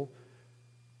stable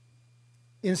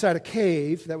inside a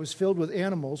cave that was filled with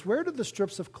animals, where did the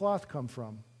strips of cloth come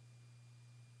from?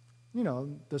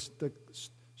 The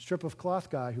strip of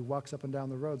cloth guy who walks up and down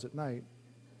the roads at night.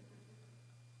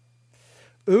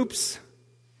 Oops.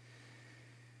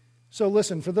 So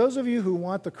listen, for those of you who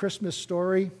want the Christmas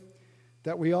story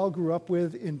that we all grew up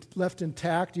with left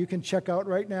intact, you can check out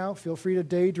right now. Feel free to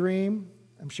daydream.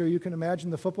 I'm sure you can imagine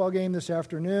the football game this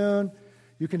afternoon.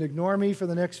 You can ignore me for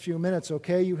the next few minutes,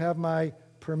 okay? You have my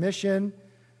permission.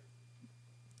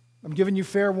 I'm giving you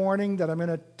fair warning that I'm going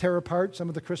to tear apart some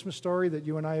of the Christmas story that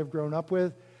you and I have grown up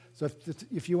with. So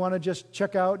if you want to just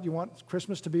check out, you want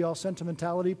Christmas to be all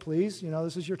sentimentality, please,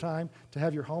 this is your time to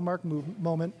have your Hallmark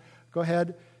moment. Go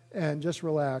ahead and just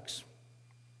relax.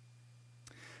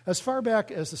 As far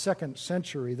back as the 2nd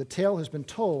century, the tale has been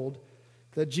told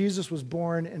that Jesus was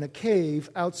born in a cave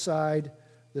outside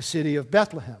the city of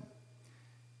Bethlehem.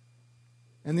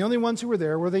 And the only ones who were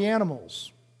there were the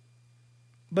animals.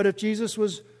 But if Jesus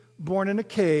was born in a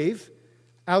cave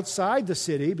outside the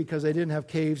city, because they didn't have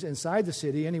caves inside the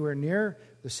city, anywhere near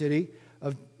the city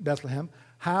of Bethlehem,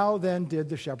 how then did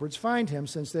the shepherds find him,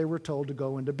 since they were told to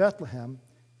go into Bethlehem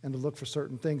and to look for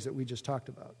certain things that we just talked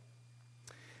about?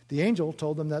 The angel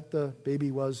told them that the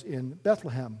baby was in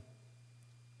Bethlehem.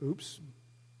 Oops.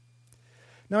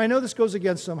 Now, I know this goes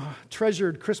against some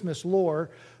treasured Christmas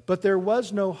lore, but there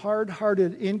was no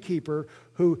hard-hearted innkeeper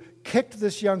who kicked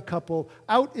this young couple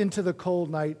out into the cold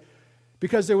night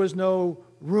because there was no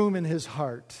room in his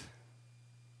heart.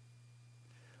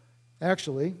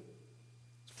 Actually,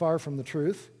 it's far from the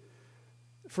truth.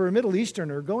 For a Middle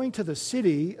Easterner, going to the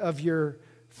city of your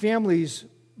family's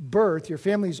birth, your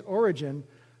family's origin,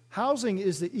 housing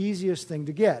is the easiest thing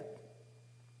to get.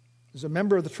 As a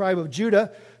member of the tribe of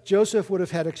Judah, Joseph would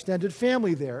have had extended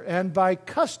family there, and by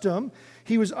custom,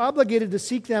 he was obligated to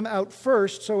seek them out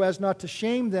first so as not to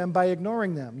shame them by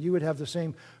ignoring them. You would have the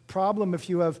same problem if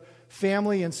you have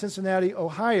family in Cincinnati,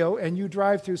 Ohio, and you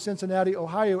drive through Cincinnati,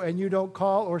 Ohio, and you don't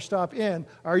call or stop in.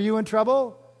 Are you in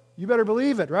trouble? You better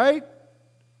believe it, right?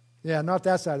 Yeah, not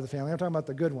that side of the family. I'm talking about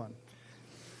the good one.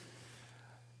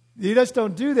 You just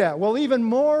don't do that. Well, even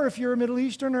more if you're a Middle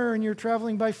Easterner and you're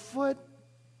traveling by foot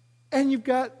and you've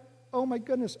got, oh my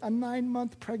goodness, a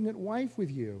 9-month pregnant wife with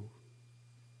you.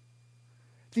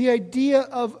 The idea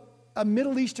of a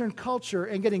Middle Eastern culture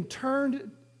and getting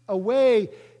turned away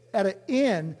at an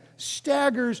inn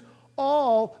staggers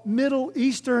all Middle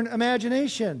Eastern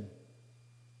imagination.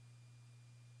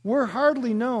 We're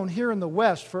hardly known here in the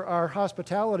West for our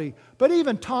hospitality, but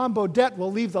even Tom Bodette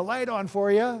will leave the light on for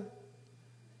you.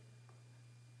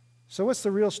 So what's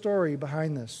the real story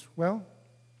behind this? Well,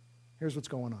 here's what's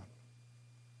going on.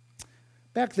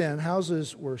 Back then,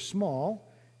 houses were small,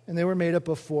 and they were made up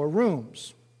of 4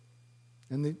 rooms.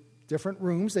 In the different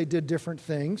rooms, they did different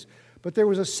things, but there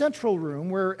was a central room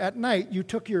where at night you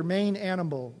took your main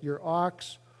animal, your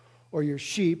ox or your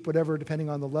sheep, whatever, depending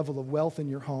on the level of wealth in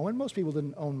your home, and most people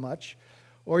didn't own much,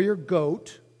 or your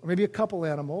goat, or maybe a couple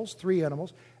animals, 3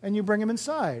 animals, and you bring them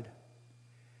inside.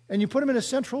 And you put them in a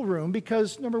central room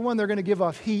because, number one, they're going to give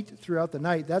off heat throughout the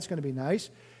night. That's going to be nice.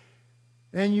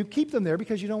 And you keep them there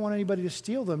because you don't want anybody to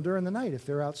steal them during the night if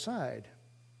they're outside.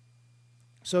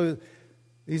 So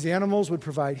these animals would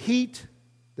provide heat.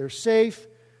 They're safe.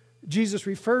 Jesus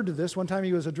referred to this. One time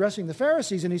he was addressing the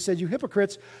Pharisees and he said, "You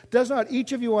hypocrites, does not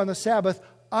each of you on the Sabbath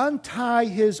untie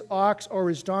his ox or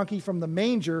his donkey from the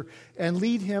manger and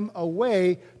lead him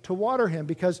away to water him?"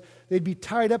 Because they'd be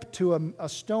tied up to a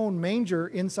stone manger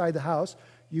inside the house.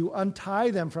 You untie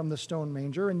them from the stone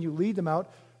manger and you lead them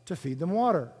out to feed them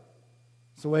water.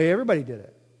 It's the way everybody did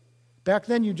it. Back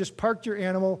then you just parked your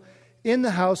animal in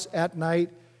the house at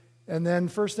night, and then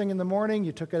first thing in the morning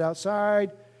you took it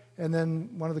outside, and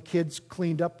then one of the kids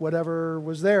cleaned up whatever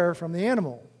was there from the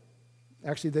animal.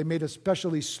 Actually, they made a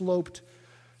specially sloped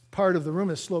part of the room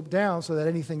that sloped down so that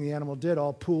anything the animal did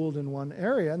all pooled in one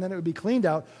area, and then it would be cleaned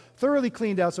out, thoroughly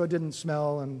cleaned out so it didn't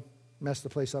smell and mess the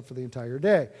place up for the entire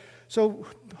day. So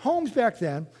homes back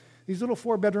then, these little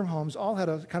 4-bedroom homes, all had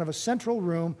a kind of a central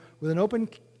room with an open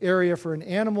area for an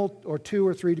animal or 2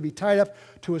 or 3 to be tied up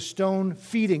to a stone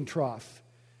feeding trough.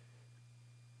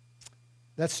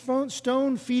 That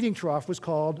stone feeding trough was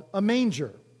called a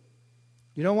manger.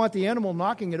 You don't want the animal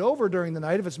knocking it over during the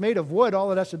night. If it's made of wood,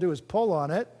 all it has to do is pull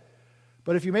on it.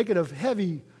 But if you make it of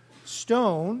heavy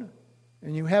stone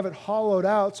and you have it hollowed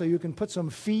out so you can put some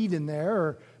feed in there,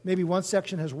 or maybe one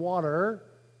section has water,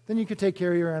 then you could take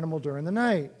care of your animal during the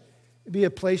night. It'd be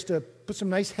a place to put some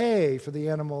nice hay for the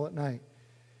animal at night.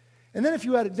 And then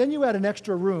you had an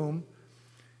extra room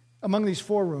among these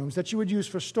 4 rooms that you would use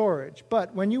for storage.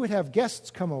 But when you would have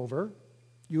guests come over,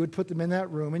 you would put them in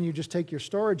that room and you just take your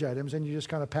storage items and you just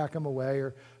kind of pack them away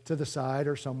or to the side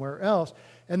or somewhere else.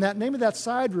 And that name of that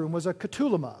side room was a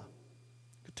ketulama.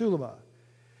 Ketulama.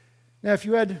 Now, if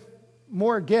you had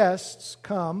more guests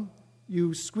come,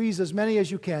 you squeeze as many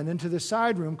as you can into the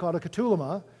side room called a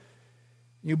ketulama.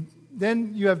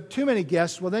 Then you have too many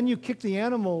guests. Well, then you kick the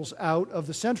animals out of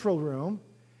the central room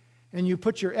and you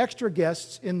put your extra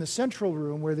guests in the central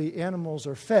room where the animals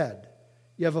are fed.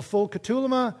 You have a full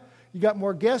ketulama, you got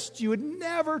more guests, you would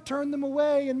never turn them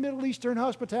away in Middle Eastern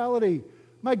hospitality.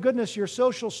 My goodness, your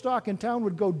social stock in town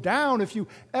would go down if you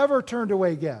ever turned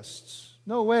away guests.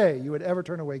 No way you would ever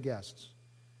turn away guests.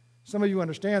 Some of you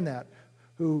understand that,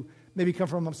 who maybe come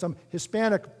from some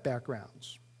Hispanic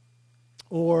backgrounds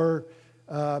or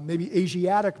maybe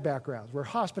Asiatic backgrounds where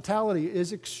hospitality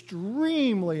is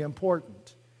extremely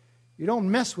important. You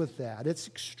don't mess with that. It's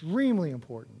extremely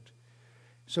important.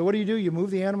 So what do? You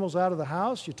move the animals out of the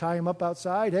house. You tie them up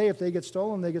outside. Hey, if they get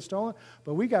stolen, they get stolen.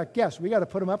 But we got guests. We got to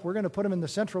put them up. We're going to put them in the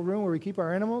central room where we keep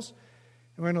our animals,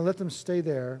 and we're going to let them stay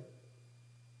there.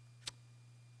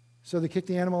 So they kicked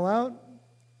the animal out.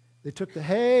 They took the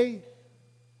hay,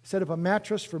 set up a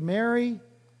mattress for Mary,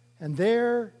 and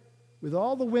there, with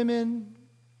all the women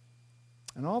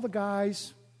and all the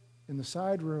guys in the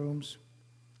side rooms,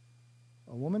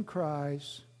 a woman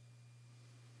cries,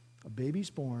 a baby's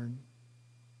born,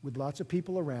 with lots of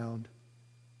people around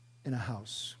in a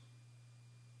house.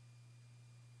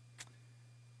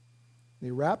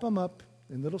 They wrap them up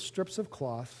in little strips of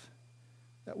cloth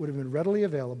that would have been readily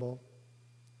available,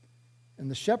 and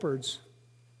the shepherds,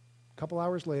 a couple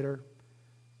hours later,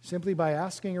 simply by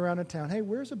asking around in town, "Hey,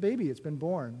 where's a baby? It's been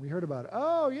born. We heard about it."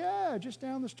 "Oh, yeah, just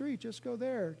down the street. Just go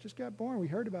there. Just got born. We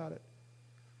heard about it."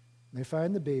 They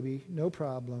find the baby, no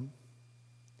problem.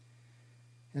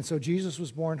 And so Jesus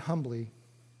was born humbly.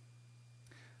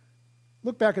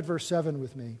 Look back at verse 7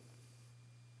 with me.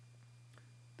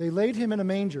 They laid him in a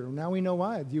manger. Now we know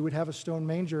why. You would have a stone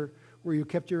manger where you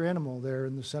kept your animal there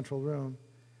in the central room.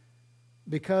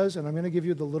 Because, and I'm going to give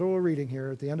you the literal reading here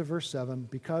at the end of verse 7,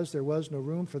 because there was no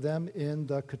room for them in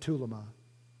the ketulama.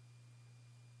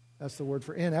 That's the word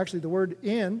for inn. Actually, the word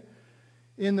inn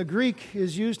in the Greek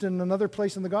is used in another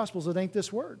place in the Gospels that ain't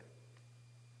this word.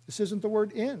 This isn't the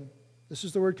word inn. This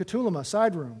is the word ketulama,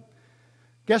 side room,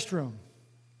 guest room.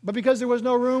 But because there was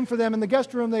no room for them in the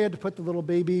guest room, they had to put the little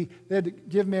baby, they had to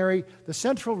give Mary the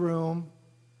central room,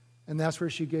 and that's where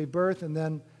she gave birth. And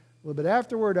then a little bit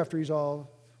afterward, after he's all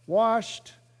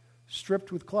washed,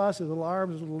 stripped with cloths, his little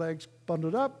arms, his little legs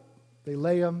bundled up, they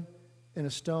lay him in a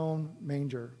stone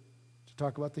manger to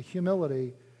talk about the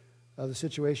humility of the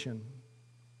situation.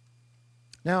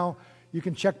 Now, you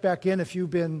can check back in if you've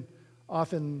been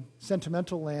off in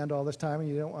sentimental land all this time and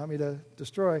you don't want me to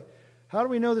destroy. How do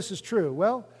we know this is true?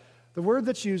 Well, the word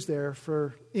that's used there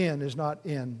for inn is not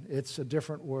inn. It's a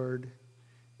different word.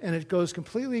 And it goes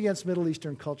completely against Middle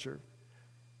Eastern culture.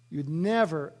 You'd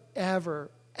never,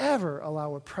 ever, ever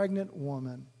allow a pregnant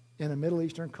woman in a Middle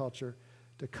Eastern culture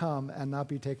to come and not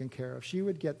be taken care of. She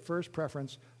would get first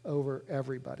preference over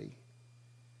everybody.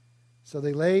 So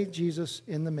they lay Jesus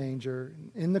in the manger,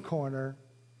 in the corner,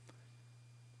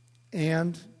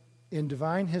 and in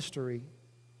divine history,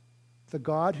 the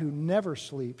God who never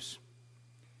sleeps,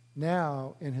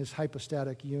 now in his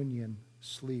hypostatic union,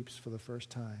 sleeps for the first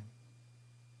time.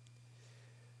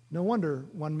 No wonder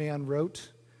one man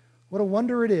wrote, "What a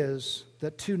wonder it is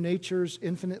that two natures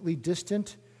infinitely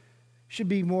distant should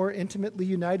be more intimately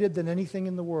united than anything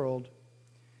in the world,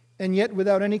 and yet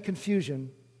without any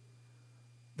confusion,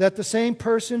 that the same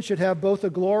person should have both a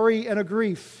glory and a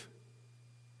grief,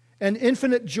 an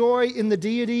infinite joy in the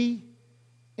deity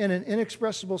and an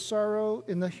inexpressible sorrow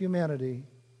in the humanity.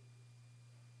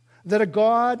 That a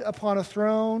God upon a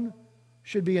throne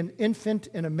should be an infant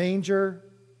in a manger,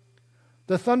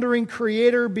 the thundering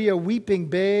Creator be a weeping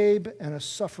babe and a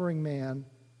suffering man,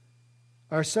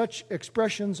 are such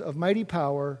expressions of mighty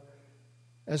power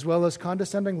as well as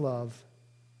condescending love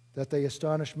that they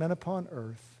astonish men upon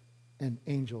earth and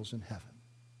angels in heaven."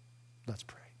 Let's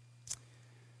pray.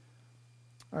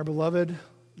 Our beloved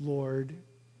Lord,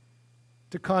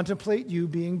 to contemplate you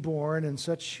being born in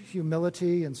such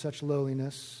humility and such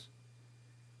lowliness,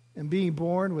 and being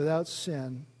born without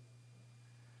sin,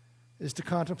 is to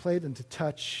contemplate and to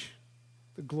touch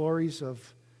the glories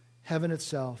of heaven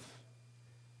itself.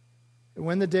 And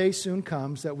when the day soon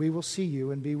comes that we will see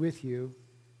you and be with you,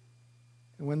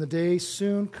 and when the day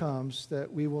soon comes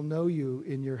that we will know you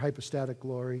in your hypostatic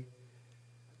glory,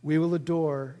 we will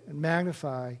adore and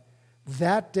magnify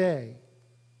that day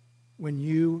when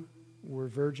you were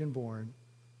virgin born.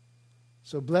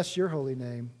 So bless your holy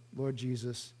name, Lord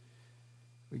Jesus.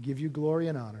 We give you glory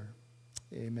and honor.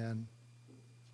 Amen.